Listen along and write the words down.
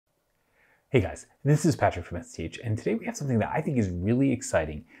Hey guys, this is Patrick from STH, and today we have something that I think is really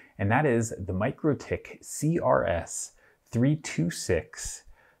exciting, and that is the MikroTik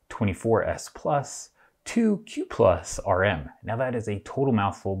CRS326-24S+2Q+RM. Now that is a total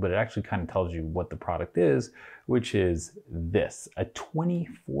mouthful, but it actually kind of tells you what the product is, which is this, a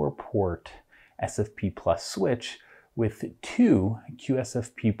 24-port SFP Plus switch with two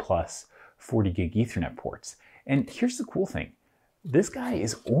QSFP Plus 40 gig Ethernet ports. And here's the cool thing. This guy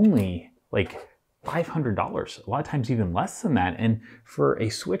is only like $500, a lot of times even less than that. And for a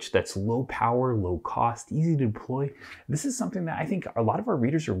switch that's low power, low cost, easy to deploy, this is something that I think a lot of our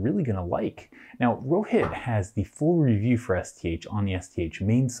readers are really gonna like. Now, Rohit has the full review for STH on the STH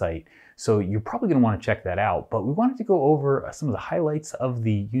main site, so you're probably gonna wanna check that out. But we wanted to go over some of the highlights of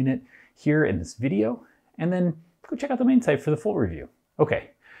the unit here in this video, and then go check out the main site for the full review. Okay,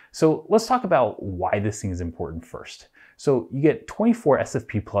 so let's talk about why this thing is important first. So you get 24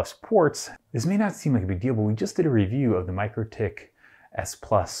 SFP Plus ports. This may not seem like a big deal, but we just did a review of the MikroTik S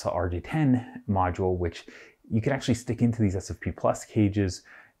Plus RJ10 module, which you can actually stick into these SFP Plus cages.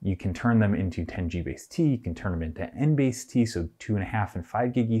 You can turn them into 10G base T, you can turn them into N base T, so 2.5 and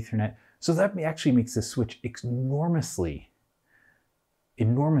 5 gig Ethernet. So that actually makes this switch enormously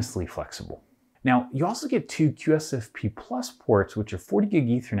flexible. Now, you also get two QSFP Plus ports, which are 40 gig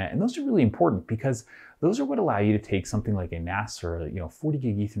Ethernet, and those are really important because those are what allow you to take something like a NAS or a 40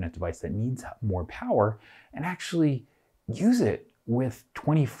 gig Ethernet device that needs more power and actually use it with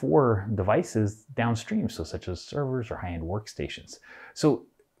 24 devices downstream, so such as servers or high-end workstations. So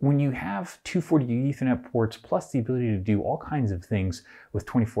when you have two 40 gig Ethernet ports plus the ability to do all kinds of things with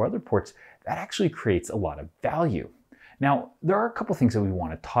 24 other ports, that actually creates a lot of value. Now, there are a couple things that we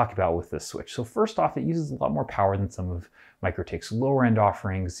want to talk about with this switch. So first off, it uses a lot more power than some of MikroTik's lower end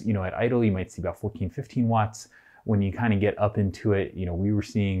offerings. At idle, you might see about 14, 15 watts. When you kind of get up into it, we were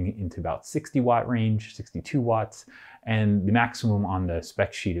seeing into about 60 watt range, 62 watts, and the maximum on the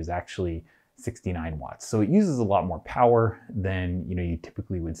spec sheet is actually 69 watts. So it uses a lot more power than you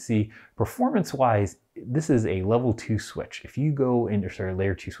typically would see. Performance-wise, this is a level 2 switch. If you go into,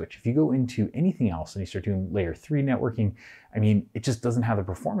 layer 2 switch, if you go into anything else and you start doing layer 3 networking, it just doesn't have the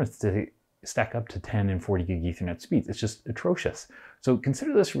performance to stack up to 10 and 40 gig Ethernet speeds. It's just atrocious. So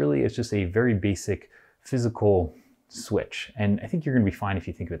consider this really as just a very basic physical switch. And I think you're gonna be fine if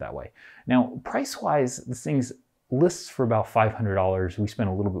you think of it that way. Now, price-wise, this thing's lists for about $500. We spent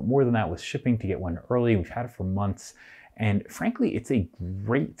a little bit more than that with shipping to get one early. We've had it for months. And frankly, it's a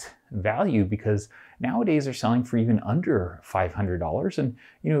great value because nowadays they're selling for even under $500. And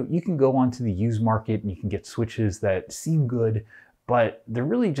you can go onto the used market and you can get switches that seem good, but they're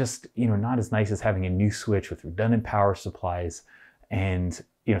really just not as nice as having a new switch with redundant power supplies and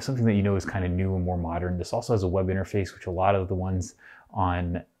something that is kind of new and more modern. This also has a web interface, which a lot of the ones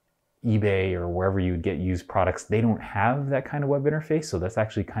on eBay or wherever you would get used products, they don't have that kind of web interface. So that's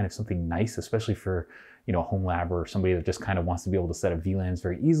actually kind of something nice, especially for a home lab or somebody that just kind of wants to be able to set up VLANs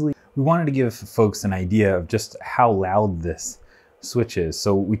very easily. We wanted to give folks an idea of just how loud this switch is.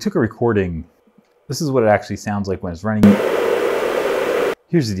 So we took a recording. This is what it actually sounds like when it's running.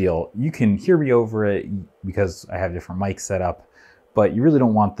 Here's the deal. You can hear me over it because I have different mics set up, but you really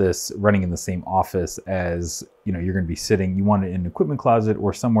don't want this running in the same office as you're going to be sitting. You want it in an equipment closet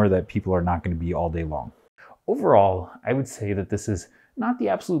or somewhere that people are not going to be all day long. Overall, I would say that this is not the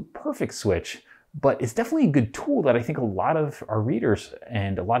absolute perfect switch, but it's definitely a good tool that I think a lot of our readers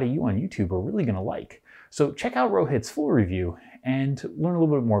and a lot of you on YouTube are really going to like. So check out Rohit's full review and learn a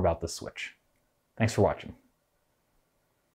little bit more about this switch. Thanks for watching.